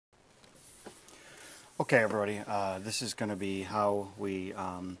Okay, everybody, this is going to be how we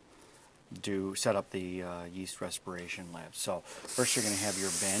set up the yeast respiration lab. So first you're going to have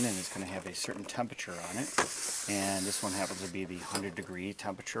your bin, and it's going to have a certain temperature on it, and this one happens to be the 100-degree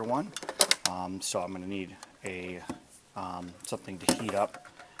temperature one. So I'm going to need a something to heat up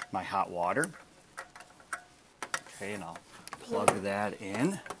my hot water. Okay, and I'll plug that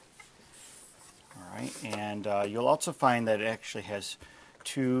in. All right, and you'll also find that it actually has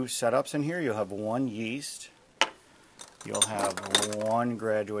two setups in here. You'll have one yeast, you'll have one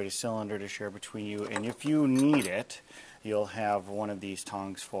graduated cylinder to share between you, and if you need it, you'll have one of these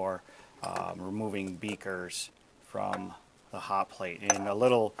tongs for removing beakers from the hot plate. And a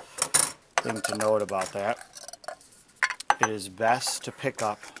little thing to note about that, it is best to pick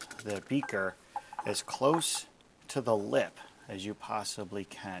up the beaker as close to the lip as you possibly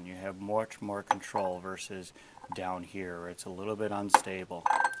can. You have much more control versus down here where it's a little bit unstable.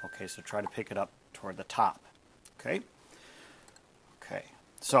 Okay, so try to pick it up toward the top. Okay? Okay,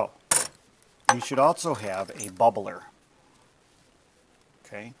 so you should also have a bubbler.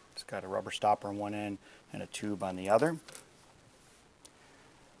 Okay, it's got a rubber stopper on one end and a tube on the other.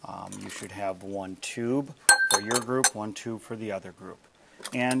 You should have one tube for your group, one tube for the other group,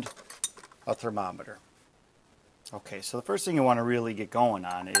 and a thermometer. Okay, so the first thing you want to really get going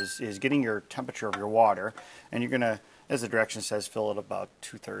on is getting your temperature of your water, and you're going to, as the direction says, fill it about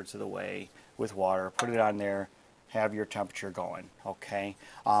 2/3 of the way with water, put it on there, have your temperature going, okay?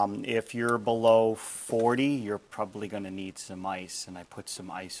 If you're below 40, you're probably going to need some ice, and I put some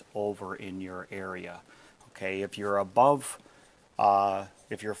ice over in your area, okay? If you're above,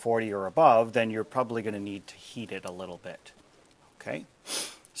 if you're 40 or above, then you're probably going to need to heat it a little bit, okay?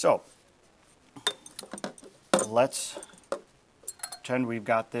 So let's pretend we've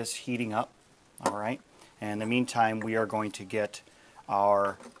got this heating up, all right? And in the meantime, we are going to get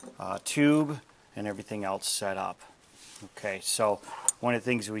our tube and everything else set up. Okay, so one of the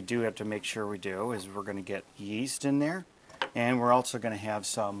things we do have to make sure we do is we're going to get yeast in there, and we're also going to have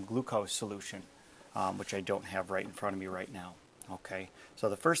some glucose solution, which I don't have right in front of me right now. Okay, so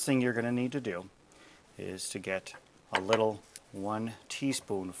the first thing you're going to need to do is to get a little 1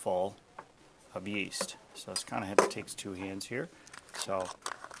 teaspoonful of yeast. So it's kind of it takes 2 hands here. So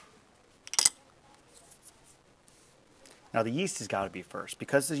now the yeast has got to be first,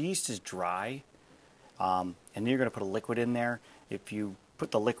 because the yeast is dry, and then you're going to put a liquid in there. If you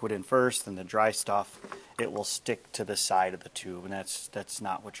put the liquid in first and the dry stuff, it will stick to the side of the tube, and that's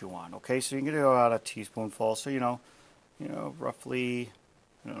not what you want. Okay, so you're going to go out a teaspoonful. So you know roughly,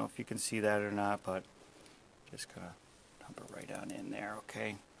 I don't know if you can see that or not, but just gonna dump it right on in there.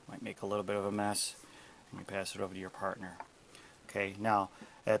 Okay, might make a little bit of a mess. And you pass it over to your partner. Okay, now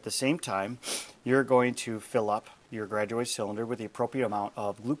at the same time, you're going to fill up your graduated cylinder with the appropriate amount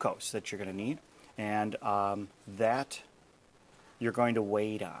of glucose that you're going to need, and that you're going to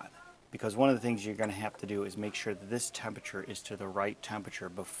wait on, because one of the things you're going to have to do is make sure that this temperature is to the right temperature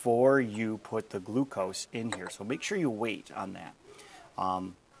before you put the glucose in here. So make sure you wait on that.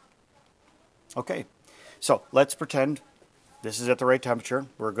 Okay, so let's pretend this is at the right temperature.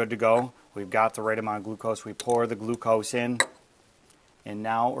 We're good to go. We've got the right amount of glucose. We pour the glucose in, and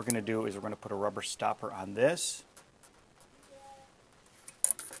now what we're going to do is we're going to put a rubber stopper on this.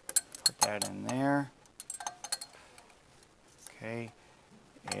 Put that in there. Okay,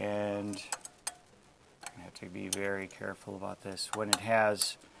 and I have to be very careful about this. When it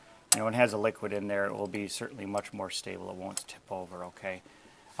has, when it has a liquid in there, it will be certainly much more stable. It won't tip over. Okay,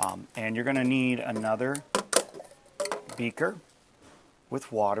 and you're going to need another beaker with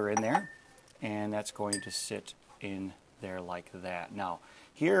water in there, and that's going to sit in there like that. Now,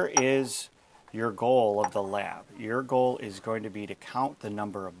 here is your goal of the lab. Your goal is going to be to count the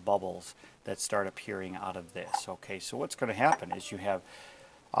number of bubbles that start appearing out of this. Okay, so what's going to happen is you have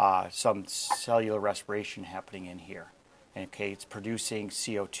some cellular respiration happening in here. Okay, it's producing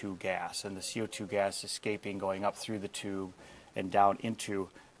CO2 gas, and the CO2 gas escaping, going up through the tube and down into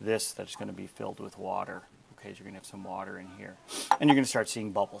this that's going to be filled with water. Okay, so you're going to have some water in here, and you're going to start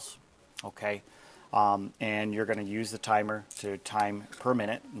seeing bubbles. Okay, and you're going to use the timer to time per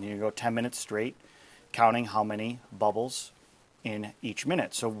minute, and you go 10 minutes straight, counting how many bubbles in each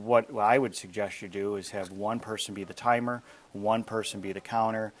minute. So what I would suggest you do is have one person be the timer, one person be the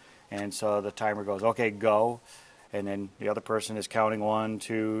counter, and so the timer goes, okay, go, and then the other person is counting 1,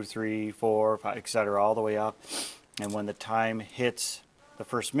 2, 3, 4, 5, etc., all the way up, and when the time hits the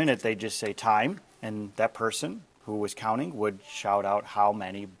first minute, they just say time, and that person who was counting would shout out how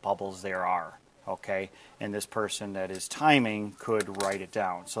many bubbles there are. Okay, and this person that is timing could write it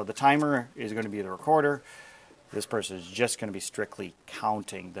down. So the timer is going to be the recorder. This person is just going to be strictly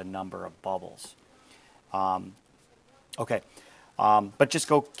counting the number of bubbles. Okay. But just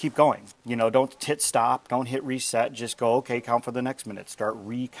go, keep going. You know, don't hit stop, don't hit reset. Just go, okay, count for the next minute. Start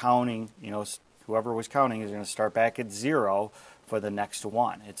recounting. You know, whoever was counting is going to start back at 0 for the next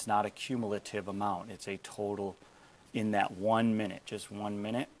one. It's not a cumulative amount. It's a total in that 1 minute, just 1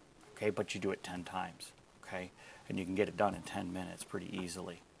 minute. Okay, but you do it 10 times. Okay, and you can get it done in 10 minutes pretty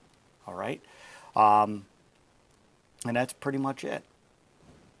easily. All right, and that's pretty much it.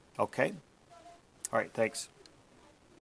 Okay. All right, thanks.